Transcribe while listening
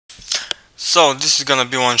So this is gonna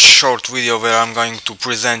be one short video where I'm going to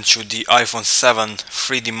present you the iPhone 7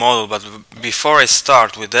 3D model, but before I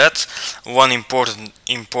start with that, one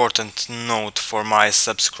important note for my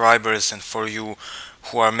subscribers and for you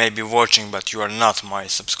who are maybe watching but you are not my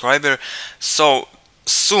subscriber. So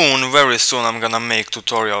soon, very soon, I'm gonna make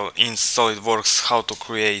tutorial in SolidWorks how to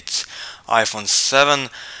create iPhone 7.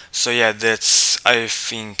 So yeah, that's, I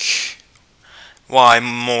think, why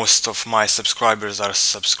most of my subscribers are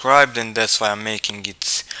subscribed, and that's why I'm making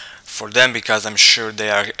it for them, because I'm sure they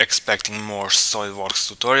are expecting more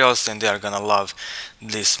SolidWorks tutorials and they are gonna love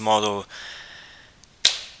this model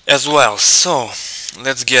as well. So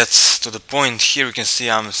let's get to the point. Here you can see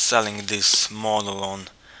I'm selling this model on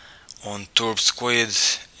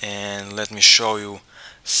TurboSquid, and let me show you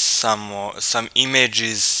some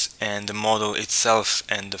images and the model itself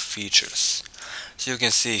and the features. So you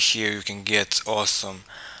can see here you can get awesome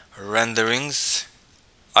renderings.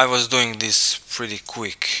 I was doing this pretty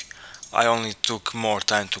quick. I only took more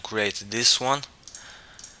time to create this one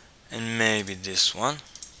and maybe this one.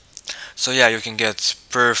 So yeah, you can get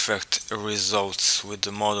perfect results with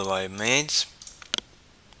the model I made.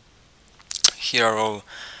 Here are all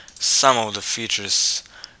some of the features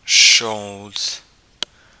shown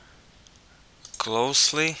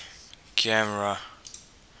closely. Camera,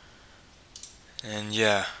 and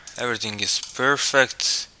yeah, everything is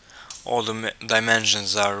perfect. All the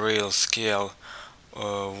dimensions are real scale,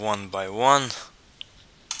 1 by 1.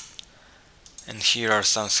 And here are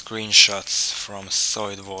some screenshots from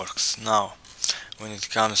SolidWorks. Now, when it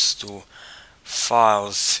comes to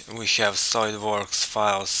files, we have SolidWorks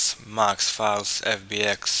files, Max files,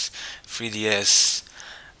 FBX, 3DS.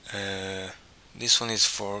 This one is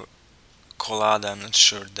for Collada, I'm not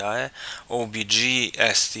sure, DAE, OBJ,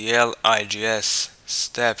 STL, IGS,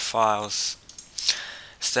 step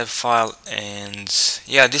file, and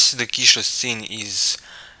yeah, this is the Keyshot scene.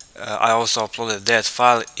 I also uploaded that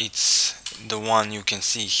file. It's the one you can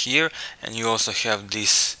see here, and you also have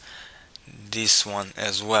this one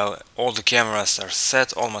as well. All the cameras are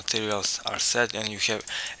set, all materials are set, and you have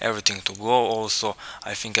everything to go. Also,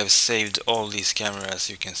 I think I've saved all these cameras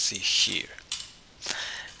you can see here.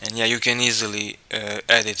 And yeah, you can easily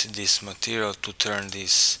edit this material to turn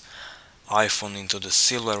this iPhone into the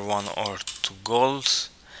silver one or to gold,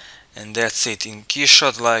 and that's it. In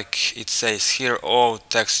Keyshot, like it says here, all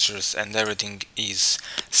textures and everything is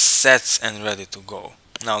set and ready to go.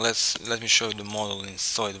 Now let me show you the model in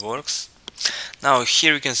SolidWorks. Now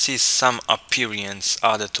here you can see some appearance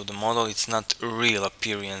added to the model. It's not real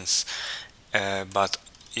appearance, but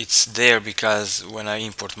it's there because when I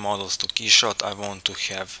import models to Keyshot, I want to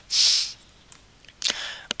have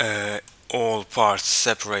all parts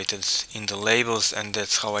separated in the labels, and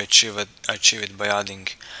that's how I achieve it by adding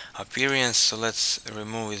appearance. So let's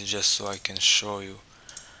remove it just so I can show you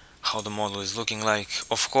how the model is looking like.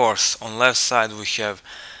 Of course, on left side we have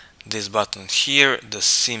this button here, the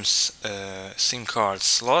SIM card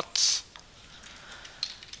slot.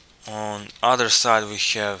 On other side we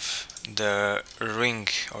have the ring,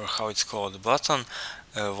 or how it's called, button,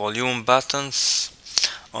 volume buttons.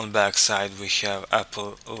 On back side we have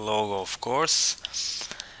Apple logo, of course,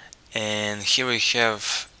 and here we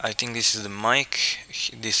have, I think this is the mic,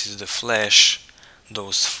 this is the flash,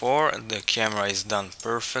 those four. The camera is done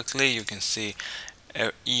perfectly. You can see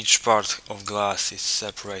each part of glass is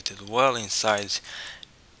separated well. Inside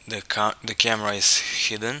the camera is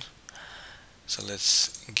hidden. So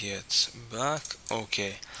let's get back.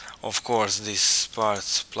 Okay, of course this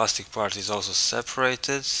part, plastic part, is also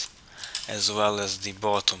separated, as well as the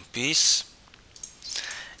bottom piece.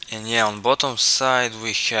 And yeah, on bottom side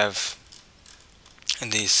we have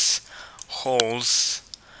these holes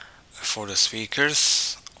for the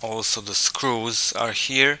speakers. Also the screws are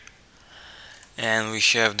here, and we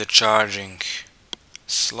have the charging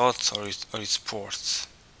slot or its ports.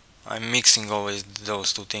 I'm mixing always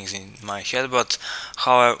those two things in my head, but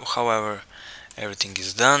however everything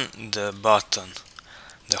is done. The button,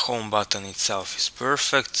 the home button itself, is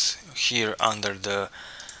perfect. Here under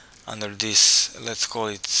this, let's call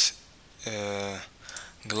it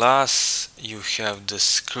glass, you have the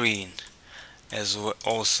screen as well.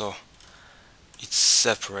 Also it's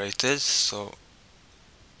separated, so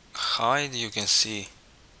hide, you can see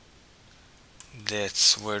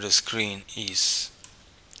that's where the screen is.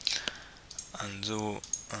 Undo.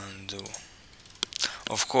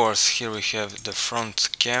 Of course, here we have the front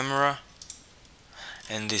camera,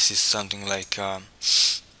 and this is something like how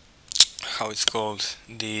it's called,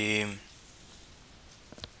 the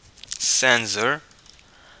sensor.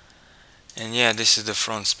 And yeah, this is the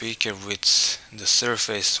front speaker with the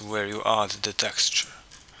surface where you add the texture.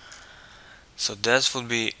 So that would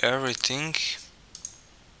be everything.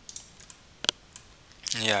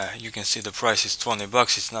 Yeah, you can see the price is 20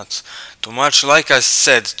 bucks. It's not too much. Like I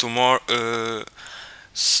said, tomorrow,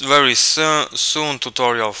 very soon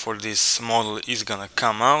tutorial for this model is gonna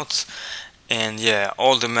come out. And yeah,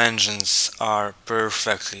 all dimensions are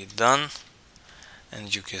perfectly done.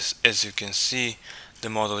 And as you can see,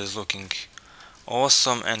 the model is looking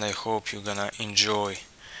awesome, and I hope you're gonna enjoy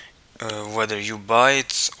whether you buy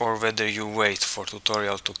it or whether you wait for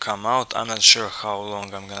tutorial to come out. I'm not sure how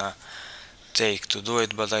long I'm gonna take to do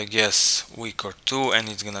it, but I guess week or two and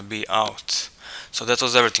it's gonna be out. So that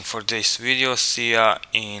was everything for this video. See ya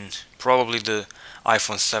in probably the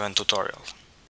iPhone 7 tutorial.